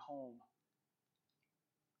stress in our home.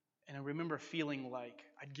 And I remember feeling like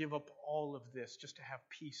I'd give up all of this just to have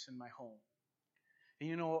peace in my home. And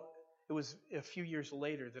it was a few years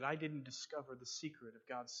later that I didn't discover the secret of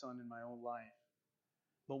God's Son in my own life.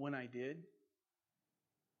 But when I did,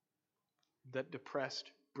 that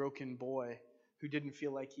depressed, broken boy who didn't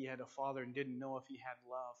feel like he had a father and didn't know if he had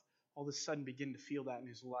love, all of a sudden began to feel that in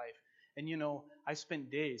his life. And I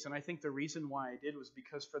spent days, and I think the reason why I did was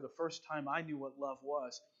because for the first time I knew what love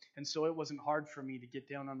was. And so it wasn't hard for me to get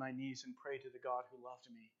down on my knees and pray to the God who loved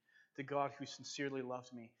me, the God who sincerely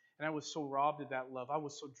loved me. And I was so robbed of that love. I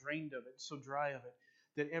was so drained of it, so dry of it,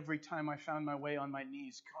 that every time I found my way on my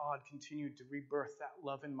knees, God continued to rebirth that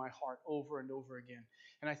love in my heart over and over again.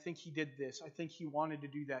 And I think he did this. I think he wanted to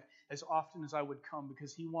do that as often as I would come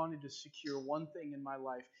because he wanted to secure one thing in my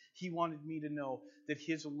life. He wanted me to know that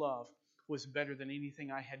his love was better than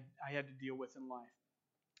anything I had to deal with in life.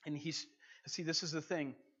 And this is the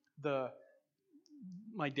thing.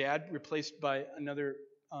 My dad replaced by another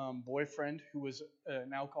boyfriend who was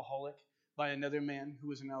an alcoholic, by another man who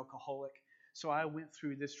was an alcoholic. So I went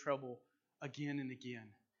through this trouble again and again,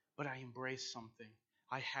 but I embraced something.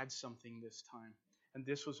 I had something this time, and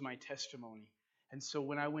this was my testimony. And so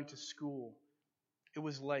when I went to school, it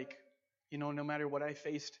was like, no matter what I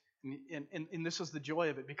faced, and this was the joy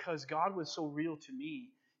of it, because God was so real to me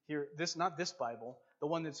here. Not this Bible, the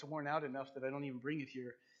one that's worn out enough that I don't even bring it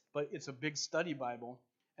here, but it's a big study Bible.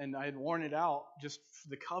 And I had worn it out just for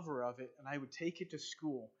the cover of it, and I would take it to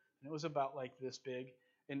school. And it was about like this big.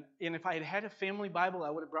 And if I had had a family Bible, I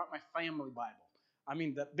would have brought my family Bible. I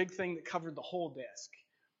mean, that big thing that covered the whole desk.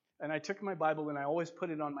 And I took my Bible, and I always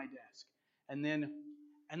put it on my desk. And then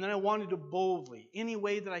I wanted to boldly, any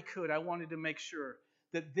way that I could, I wanted to make sure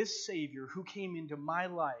that this Savior who came into my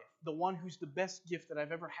life, the one who's the best gift that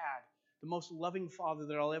I've ever had, the most loving Father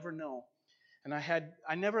that I'll ever know. And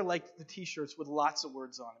I never liked the t-shirts with lots of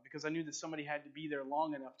words on it because I knew that somebody had to be there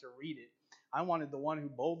long enough to read it. I wanted the one who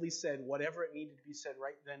boldly said whatever it needed to be said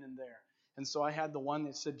right then and there. And so I had the one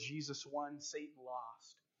that said Jesus won, Satan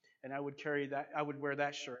lost. And I would carry that, I would wear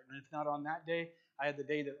that shirt. And if not on that day, I had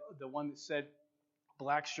the one that said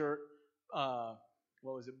black shirt,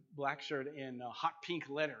 black shirt in hot pink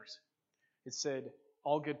letters. It said,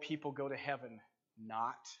 all good people go to heaven,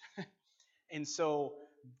 not. And so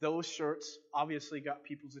those shirts obviously got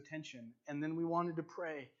people's attention. And then we wanted to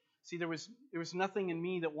pray. See, there was nothing in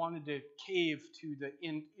me that wanted to cave to the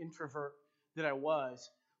introvert that I was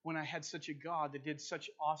when I had such a God that did such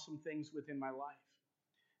awesome things within my life.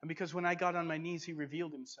 And because when I got on my knees, he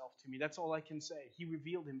revealed himself to me. That's all I can say. He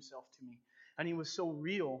revealed himself to me. And he was so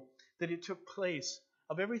real that it took place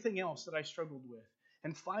of everything else that I struggled with.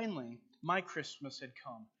 And finally, my Christmas had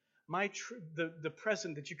come. The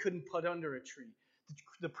present that you couldn't put under a tree.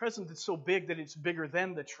 The present that's so big that it's bigger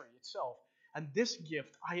than the tree itself. And this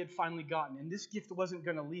gift I had finally gotten. And this gift wasn't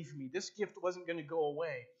going to leave me. This gift wasn't going to go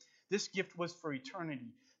away. This gift was for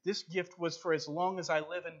eternity. This gift was for as long as I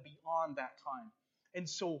live and beyond that time. And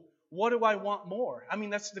so, what do I want more? I mean,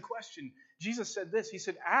 that's the question. Jesus said this. He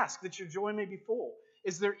said, ask that your joy may be full.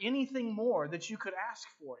 Is there anything more that you could ask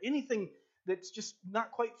for? Anything that's just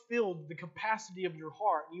not quite filled the capacity of your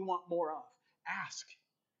heart and you want more of? Ask.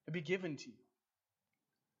 It'll be given to you.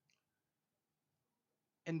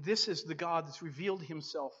 And this is the God that's revealed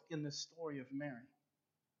himself in the story of Mary.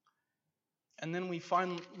 And then we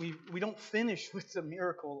don't finish with the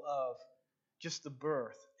miracle of just the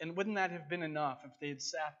birth. And wouldn't that have been enough if they had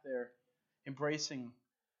sat there embracing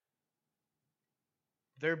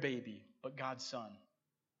their baby, but God's Son?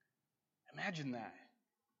 Imagine that.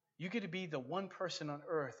 You get to be the one person on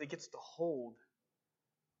earth that gets to hold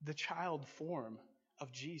the child form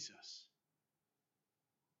of Jesus.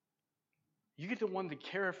 You get the one to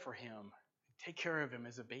care for him, take care of him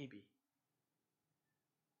as a baby.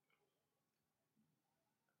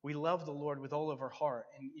 We love the Lord with all of our heart.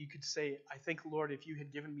 And you could say, I think, Lord, if you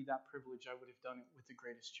had given me that privilege, I would have done it with the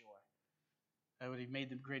greatest joy. I would have made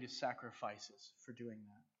the greatest sacrifices for doing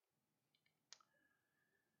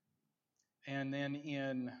that. And then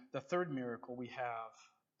in the third miracle, we have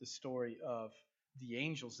the story of the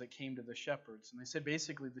angels that came to the shepherds. And they said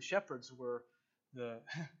basically the shepherds were the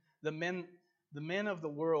the men of the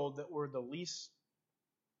world that were the least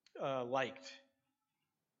liked.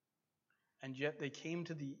 And yet they came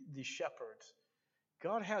to the shepherds.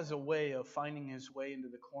 God has a way of finding his way into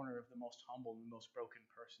the corner of the most humble and most broken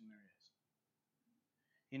person there is.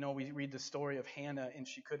 You know, we read the story of Hannah, and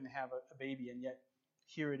she couldn't have a baby, and yet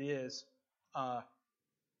here it is.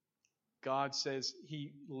 God says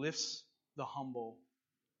he lifts the humble,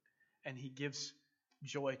 and he gives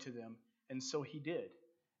joy to them. And so he did.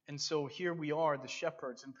 And so here we are, the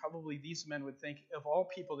shepherds, and probably these men would think of all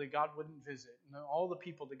people that God wouldn't visit, and all the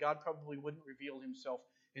people that God probably wouldn't reveal himself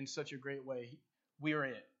in such a great way, we're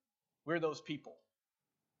it. We're those people.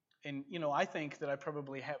 And, you know, I think that I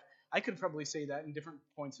could probably say that in different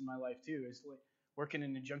points in my life too. It's like working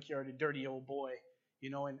in a junkyard, a dirty old boy, you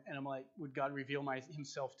know, and I'm like, would God reveal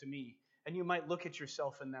himself to me? And you might look at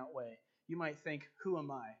yourself in that way. You might think, who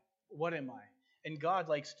am I? What am I? And God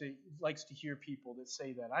likes to hear people that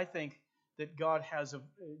say that. I think that God has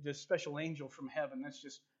this special angel from heaven. That's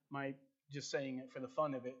just saying it for the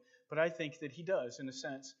fun of it. But I think that he does, in a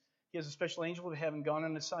sense. He has a special angel of heaven gone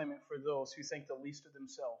on assignment for those who think the least of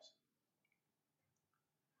themselves.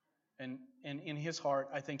 And in his heart,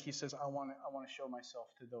 I think he says, I want to show myself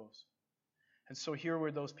to those. And so here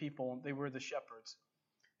were those people. They were the shepherds.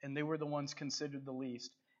 And they were the ones considered the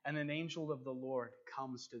least. And an angel of the Lord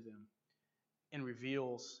comes to them and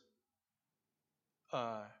reveals.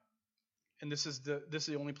 And this is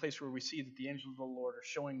the only place where we see that the angels of the Lord are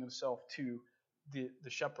showing themselves to the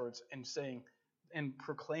shepherds and saying and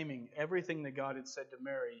proclaiming everything that God had said to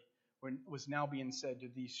Mary was now being said to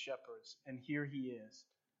these shepherds. And here he is.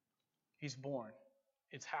 He's born.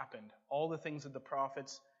 It's happened. All the things that the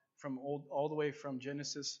prophets all the way from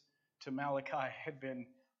Genesis to Malachi had been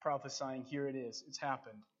prophesying, here it is. It's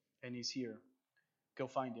happened. And he's here. Go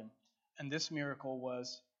find him. And this miracle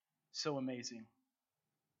was so amazing.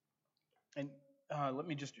 And let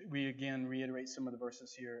me just reiterate some of the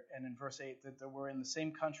verses here. And in verse 8, that there were in the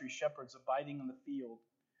same country shepherds abiding in the field,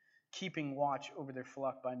 keeping watch over their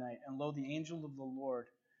flock by night. And lo, the angel of the Lord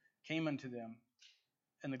came unto them,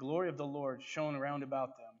 and the glory of the Lord shone around about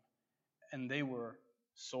them, and they were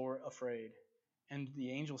sore afraid. And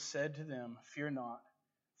the angel said to them, Fear not,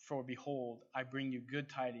 for behold, I bring you good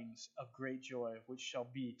tidings of great joy, which shall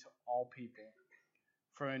be to all people.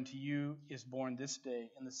 For unto you is born this day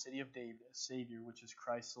in the city of David a Savior, which is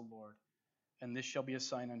Christ the Lord. And this shall be a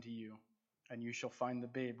sign unto you, and you shall find the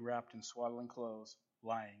babe wrapped in swaddling clothes,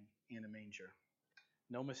 lying in a manger.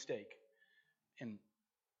 No mistake. And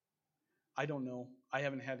I don't know. I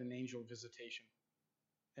haven't had an angel visitation.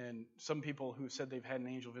 And some people who said they've had an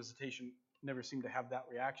angel visitation never seem to have that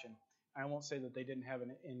reaction. I won't say that they didn't have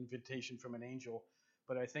an invitation from an angel,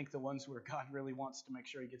 but I think the ones where God really wants to make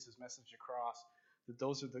sure he gets his message across, that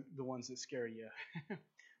those are the ones that scare you.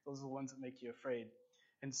 Those are the ones that make you afraid.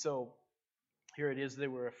 And so here it is, they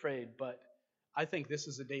were afraid, but I think this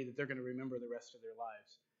is a day that they're going to remember the rest of their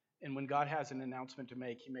lives. And when God has an announcement to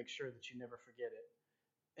make, he makes sure that you never forget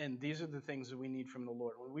it. And these are the things that we need from the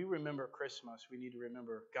Lord. When we remember Christmas, we need to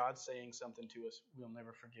remember God saying something to us we'll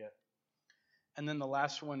never forget. And then the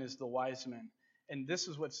last one is the wise men. And this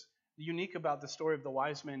is what's unique about the story of the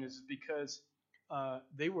wise men, is because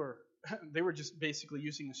they were just basically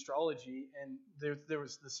using astrology, and there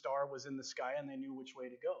was the star was in the sky, and they knew which way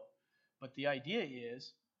to go. But the idea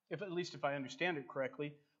is, at least if I understand it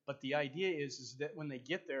correctly, but the idea is that when they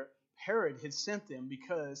get there, Herod had sent them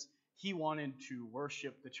because he wanted to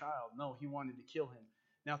worship the child. No, he wanted to kill him.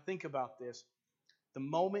 Now think about this. The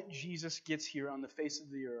moment Jesus gets here on the face of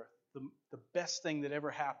the earth, the best thing that ever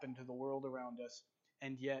happened to the world around us,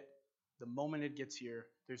 and yet the moment it gets here,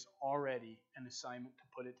 there's already an assignment to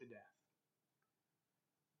put it to death.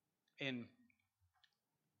 And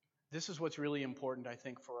this is what's really important, I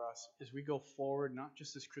think, for us as we go forward, not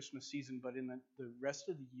just this Christmas season, but in the rest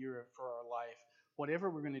of the year for our life, whatever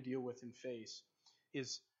we're going to deal with and face,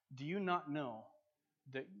 is, do you not know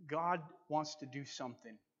that God wants to do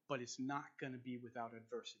something, but it's not going to be without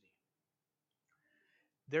adversity?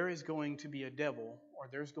 There is going to be a devil, or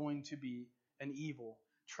there's going to be an evil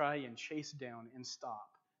try and chase down and stop,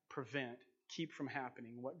 prevent, keep from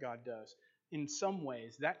happening what God does. In some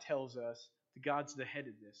ways, that tells us that God's the head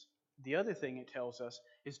of this. The other thing it tells us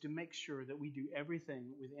is to make sure that we do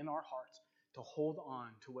everything within our hearts to hold on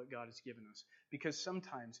to what God has given us. Because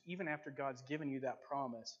sometimes, even after God's given you that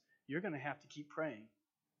promise, you're going to have to keep praying.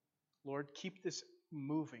 Lord, keep this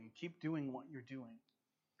moving. Keep doing what you're doing.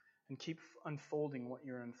 And keep unfolding what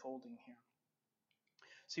you're unfolding here.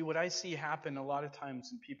 See, what I see happen a lot of times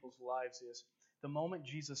in people's lives is the moment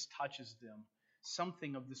Jesus touches them,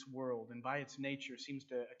 something of this world, and by its nature, seems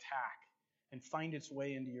to attack and find its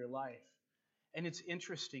way into your life. And it's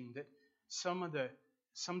interesting that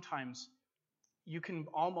sometimes you can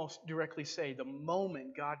almost directly say, the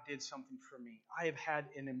moment God did something for me, I have had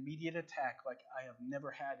an immediate attack like I have never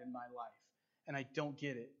had in my life. And I don't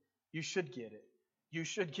get it. You should get it. You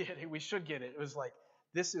should get it. We should get it. It was like,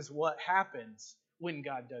 this is what happens when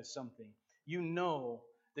God does something. You know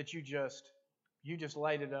that you just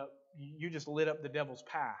light it up. You just lit up the devil's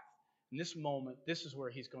path. In this moment, this is where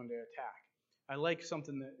he's going to attack. I like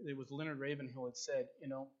something that it was Leonard Ravenhill had said.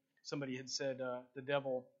 Somebody had said the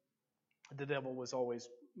devil was always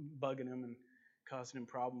bugging him and causing him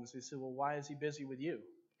problems. He said, well, why is he busy with you?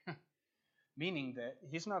 Meaning that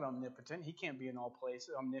he's not omnipotent. He can't be in all places.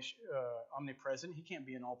 Omnipresent. He can't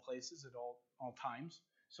be in all places at all times.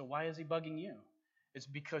 So why is he bugging you? It's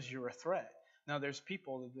because you're a threat. Now there's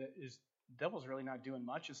people the devil's really not doing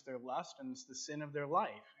much. It's their lust and it's the sin of their life.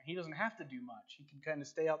 He doesn't have to do much. He can kind of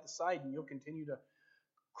stay out the side and you'll continue to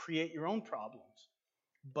create your own problems.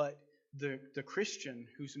 But the Christian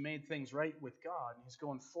who's made things right with God and he's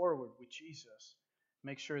going forward with Jesus,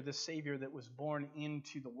 make sure the Savior that was born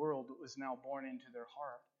into the world was now born into their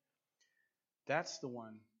heart. That's the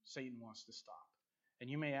one Satan wants to stop. And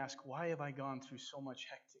you may ask, why have I gone through so much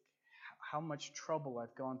hectic? How much trouble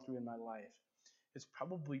I've gone through in my life? It's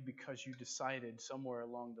probably because you decided somewhere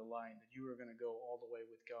along the line that you were going to go all the way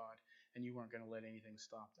with God and you weren't going to let anything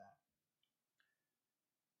stop that.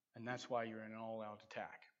 And that's why you're in an all-out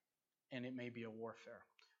attack. And it may be a warfare.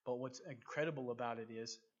 But what's incredible about it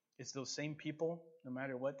is those same people, no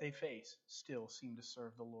matter what they face, still seem to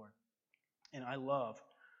serve the Lord. And I love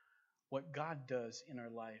what God does in our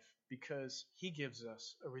life because He gives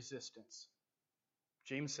us a resistance.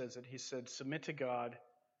 James says it. He said, submit to God,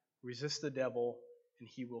 resist the devil, and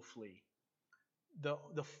he will flee.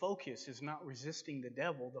 The focus is not resisting the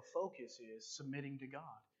devil. The focus is submitting to God.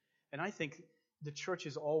 And I think the church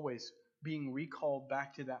is always being recalled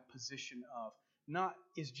back to that position of not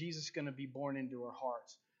is Jesus going to be born into our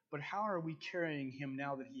hearts, but how are we carrying him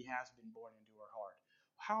now that he has been born into our heart?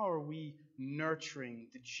 How are we nurturing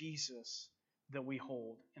the Jesus that we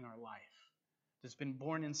hold in our life that's been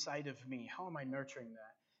born inside of me? How am I nurturing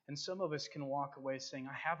that? And some of us can walk away saying,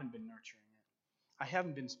 I haven't been nurturing it. I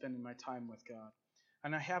haven't been spending my time with God.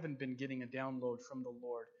 And I haven't been getting a download from the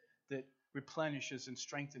Lord that replenishes and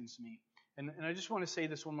strengthens me. And I just want to say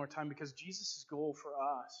this one more time because Jesus' goal for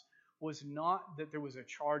us was not that there was a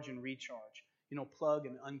charge and recharge, plug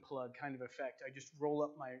and unplug kind of effect. I just roll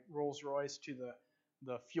up my Rolls Royce to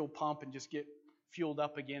the fuel pump and just get fueled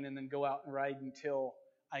up again and then go out and ride until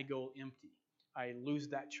I go empty. I lose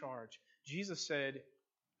that charge. Jesus said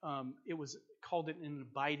called it an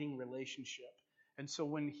abiding relationship. And so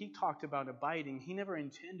when he talked about abiding, he never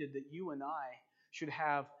intended that you and I should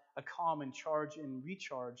have a common charge and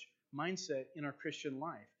recharge mindset in our Christian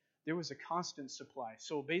life. There was a constant supply.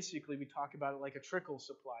 So basically we talk about it like a trickle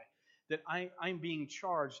supply, that I'm being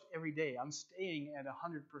charged every day. I'm staying at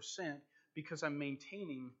 100% because I'm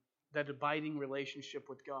maintaining that abiding relationship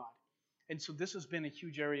with God. And so this has been a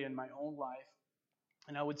huge area in my own life.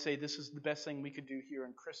 And I would say this is the best thing we could do here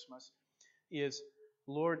in Christmas is,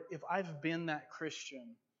 Lord, if I've been that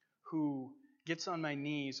Christian who gets on my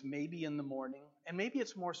knees maybe in the morning, and maybe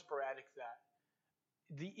it's more sporadic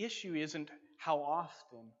that, the issue isn't how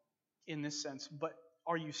often in this sense, but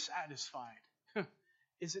are you satisfied?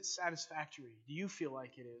 Is it satisfactory? Do you feel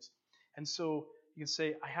like it is? And so you can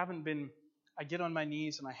say, I get on my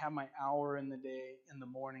knees and I have my hour in the day, in the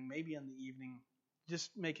morning, maybe in the evening,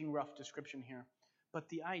 just making rough description here. But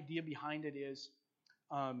the idea behind it is,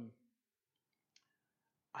 I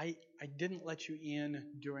didn't let you in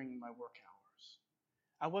during my work hours.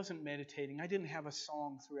 I wasn't meditating. I didn't have a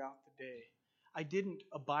song throughout the day. I didn't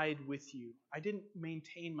abide with you. I didn't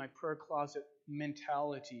maintain my prayer closet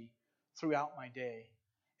mentality throughout my day.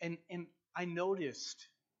 And I noticed,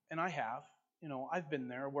 and I have, I've been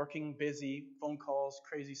there working busy, phone calls,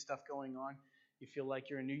 crazy stuff going on. You feel like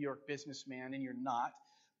you're a New York businessman and you're not,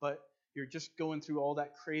 but you're just going through all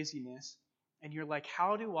that craziness. And you're like,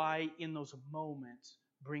 how do I, in those moments,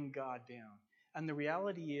 bring God down? And the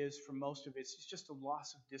reality is, for most of it, it's just a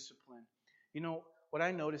loss of discipline. What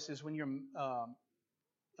I notice is when you're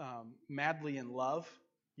madly in love,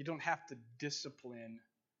 you don't have to discipline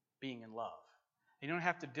being in love. You don't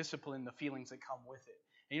have to discipline the feelings that come with it.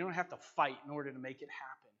 And you don't have to fight in order to make it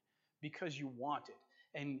happen because you want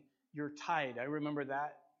it. And you're tied. I remember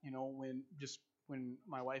that, when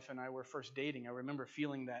my wife and I were first dating, I remember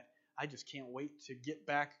feeling that I just can't wait to get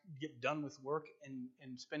done with work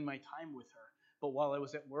and spend my time with her. But while I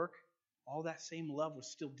was at work, all that same love was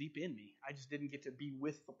still deep in me. I just didn't get to be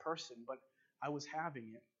with the person, but I was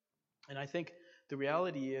having it. And I think the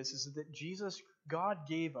reality is that God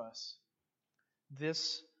gave us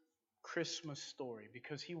this Christmas story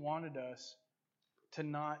because he wanted us to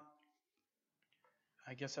not,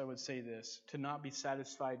 I guess I would say this, to not be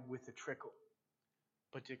satisfied with the trickle,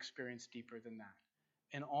 but to experience deeper than that.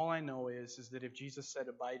 And all I know is that if Jesus said,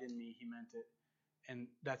 abide in me, he meant it. And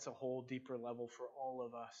that's a whole deeper level for all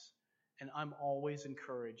of us. And I'm always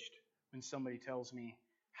encouraged when somebody tells me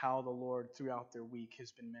how the Lord throughout their week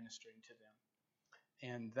has been ministering to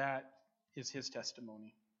them. And that is his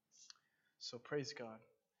testimony. So praise God.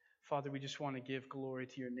 Father, we just want to give glory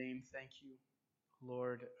to your name. Thank you,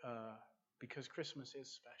 Lord, because Christmas is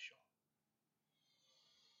special.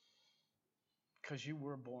 Because you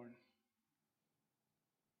were born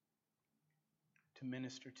to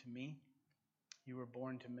minister to me. You were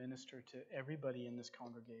born to minister to everybody in this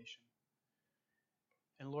congregation.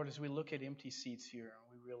 And Lord, as we look at empty seats here,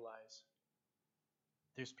 we realize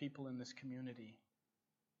there's people in this community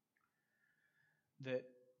that,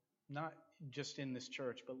 not just in this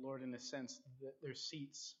church, but Lord, in a sense, that there's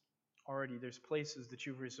seats already, there's places that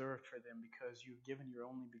you've reserved for them because you've given your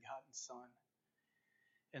only begotten Son.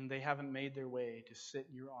 And they haven't made their way to sit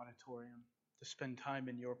in your auditorium, to spend time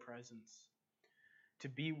in your presence, to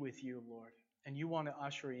be with you, Lord. And you want to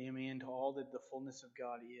usher him into all that the fullness of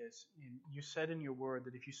God is. And you said in your word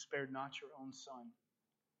that if you spared not your own Son,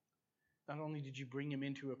 not only did you bring him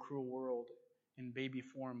into a cruel world in baby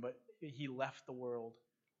form, but he left the world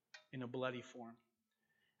in a bloody form.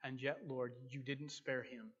 And yet, Lord, you didn't spare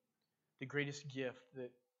him. The greatest gift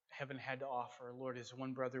that heaven had to offer, Lord, as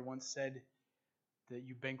one brother once said, that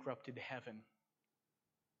you bankrupted heaven.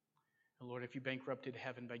 And Lord, if you bankrupted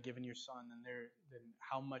heaven by giving your Son, then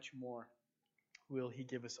how much more will he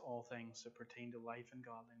give us all things that pertain to life and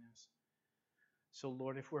godliness? So,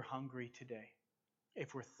 Lord, if we're hungry today,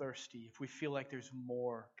 if we're thirsty, if we feel like there's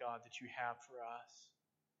more, God, that you have for us,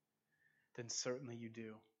 then certainly you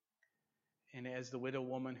do. And as the widow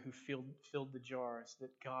woman who filled the jars,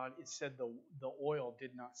 that God, it said the oil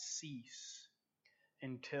did not cease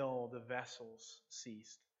until the vessels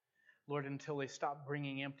ceased. Lord, until they stopped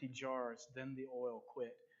bringing empty jars, then the oil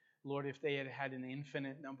quit. Lord, if they had had an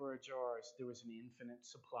infinite number of jars, there was an infinite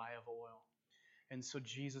supply of oil. And so,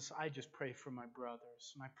 Jesus, I just pray for my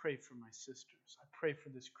brothers, and I pray for my sisters. I pray for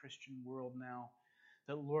this Christian world now,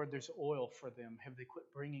 that, Lord, there's oil for them. Have they quit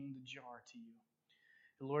bringing the jar to you?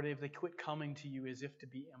 Lord, if they quit coming to you as if to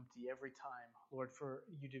be empty every time, Lord, for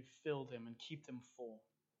you to fill them and keep them full.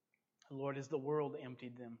 Lord, as the world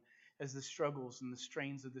emptied them, as the struggles and the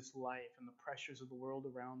strains of this life and the pressures of the world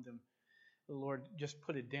around them, Lord, just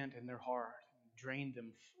put a dent in their heart and drain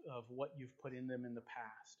them of what you've put in them in the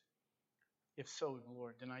past. If so,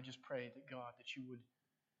 Lord, then I just pray that, God, that you would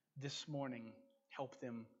this morning help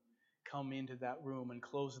them come into that room and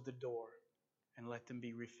close the door and let them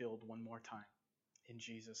be refilled one more time. In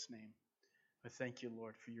Jesus' name. I thank you,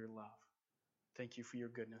 Lord, for your love. Thank you for your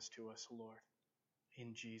goodness to us, Lord.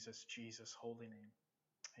 In Jesus' holy name.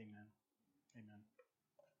 Amen. Amen.